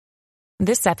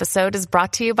This episode is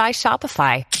brought to you by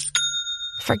Shopify.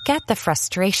 Forget the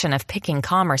frustration of picking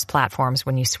commerce platforms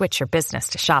when you switch your business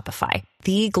to Shopify,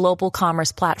 the global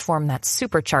commerce platform that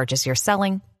supercharges your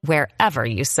selling wherever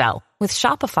you sell. With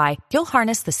Shopify, you'll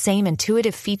harness the same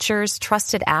intuitive features,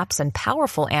 trusted apps, and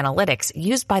powerful analytics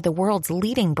used by the world's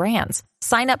leading brands.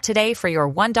 Sign up today for your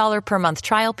 $1 per month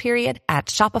trial period at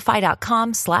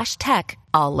shopify.com/tech,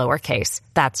 all lowercase.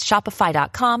 That's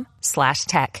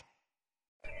shopify.com/tech.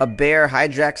 A bear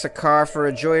hijacks a car for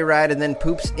a joyride and then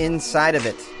poops inside of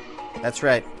it. That's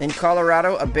right. In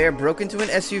Colorado, a bear broke into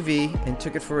an SUV and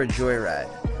took it for a joyride.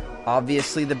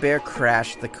 Obviously, the bear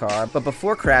crashed the car, but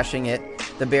before crashing it,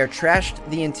 the bear trashed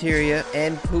the interior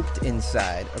and pooped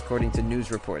inside, according to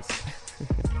news reports.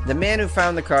 The man who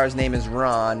found the car's name is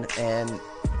Ron, and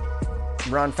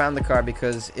Ron found the car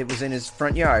because it was in his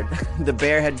front yard. The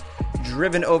bear had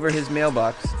driven over his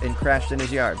mailbox and crashed in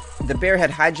his yard. The bear had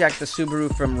hijacked the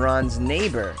Subaru from Ron's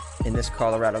neighbor in this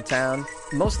Colorado town,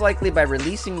 most likely by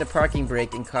releasing the parking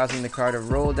brake and causing the car to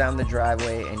roll down the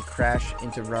driveway and crash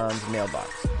into Ron's mailbox.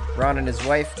 Ron and his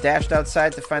wife dashed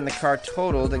outside to find the car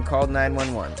totaled and called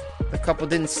 911. The couple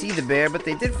didn't see the bear, but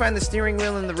they did find the steering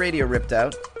wheel and the radio ripped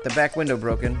out, the back window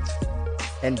broken,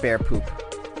 and bear poop.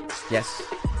 Yes,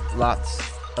 lots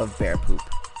of bear poop.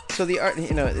 So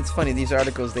it's funny, these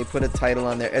articles, they put a title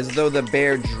on there as though the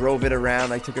bear drove it around,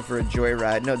 like took it for a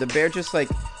joyride. No, the bear just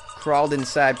crawled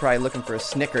inside, probably looking for a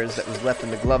Snickers that was left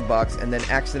in the glove box, and then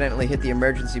accidentally hit the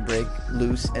emergency brake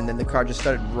loose, and then the car just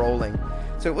started rolling.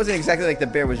 So it wasn't exactly like the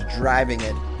bear was driving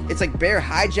it. It's like bear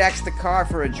hijacks the car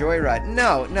for a joyride.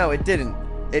 No, it didn't.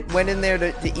 It went in there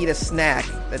to eat a snack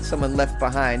that someone left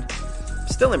behind.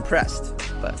 Still impressed,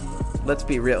 but let's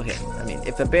be real here. I mean,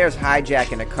 if the bear's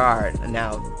hijacking a car,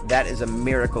 now that is a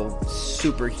miracle,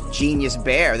 super genius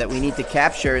bear that we need to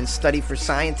capture and study for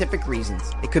scientific reasons.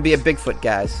 It could be a Bigfoot,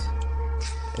 guys.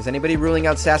 Is anybody ruling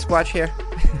out Sasquatch here?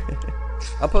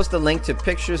 I'll post a link to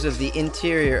pictures of the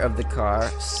interior of the car,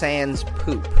 sans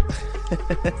poop.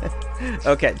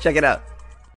 Okay, check it out.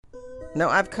 Now,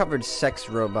 I've covered sex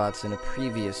robots in a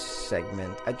previous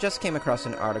segment. I just came across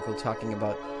an article talking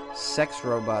about sex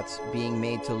robots being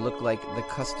made to look like the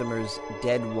customer's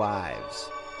dead wives.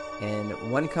 And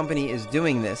one company is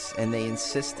doing this, and they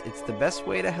insist it's the best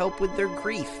way to help with their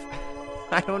grief.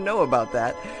 I don't know about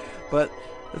that, but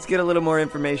let's get a little more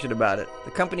information about it.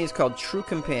 The company is called True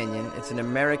Companion. It's an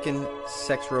American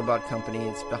sex robot company.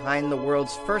 It's behind the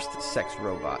world's first sex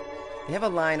robot. They have a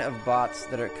line of bots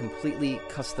that are completely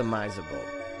customizable.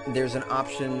 There's an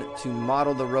option to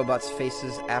model the robots'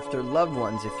 faces after loved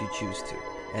ones if you choose to.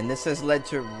 And this has led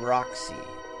to Roxy,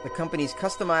 the company's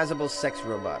customizable sex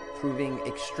robot, proving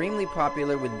extremely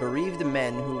popular with bereaved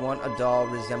men who want a doll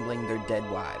resembling their dead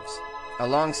wives.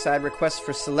 Alongside requests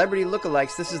for celebrity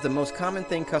lookalikes, this is the most common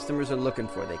thing customers are looking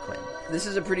for, they claim. This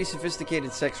is a pretty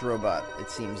sophisticated sex robot,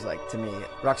 it seems like to me.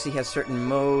 Roxy has certain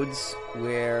modes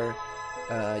where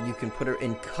you can put her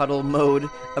in cuddle mode,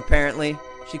 apparently.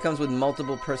 She comes with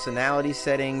multiple personality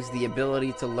settings, the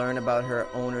ability to learn about her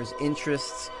owner's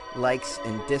interests, likes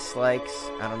and dislikes.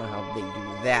 I don't know how they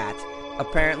do that.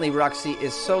 Apparently, Roxy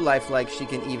is so lifelike she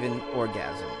can even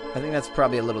orgasm. I think that's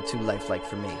probably a little too lifelike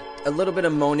for me. A little bit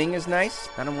of moaning is nice.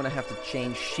 I don't want to have to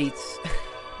change sheets.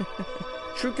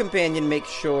 True Companion makes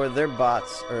sure their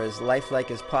bots are as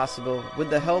lifelike as possible with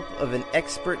the help of an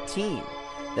expert team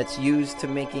that's used to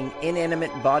making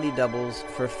inanimate body doubles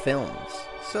for films.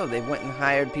 So they went and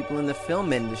hired people in the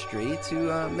film industry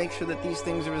to make sure that these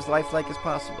things are as lifelike as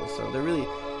possible. So they're really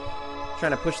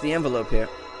trying to push the envelope here.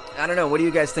 I don't know, what do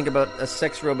you guys think about a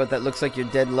sex robot that looks like your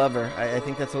dead lover? I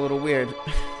think that's a little weird.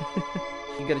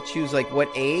 You gotta choose what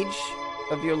age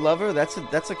of your lover? That's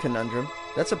a conundrum.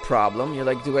 That's a problem. You're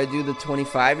like, do I do the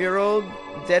 25-year-old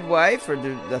dead wife or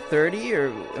do the 30?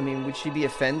 Or, would she be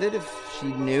offended if she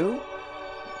knew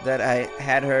that I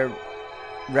had her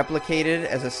replicated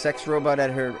as a sex robot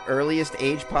at her earliest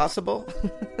age possible?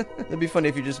 It'd be funny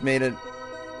if you just made it,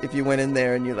 if you went in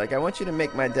there and you're like, I want you to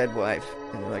make my dead wife.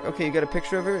 And they're like, okay, you got a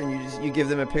picture of her? And you give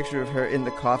them a picture of her in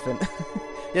the coffin.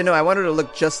 I want her to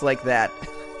look just like that.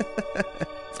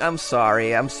 I'm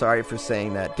sorry for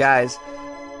saying that. Guys,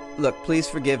 look, please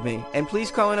forgive me. And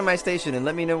please call into my station and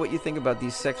let me know what you think about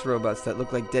these sex robots that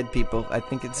look like dead people. I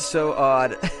think it's so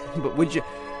odd.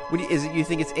 But you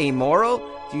think it's amoral?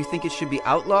 Do you think it should be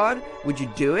outlawed? Would you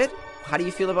do it? How do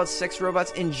you feel about sex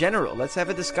robots in general? Let's have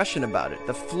a discussion about it.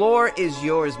 The floor is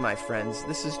yours, my friends.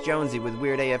 This is Jonesy with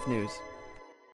Weird AF News.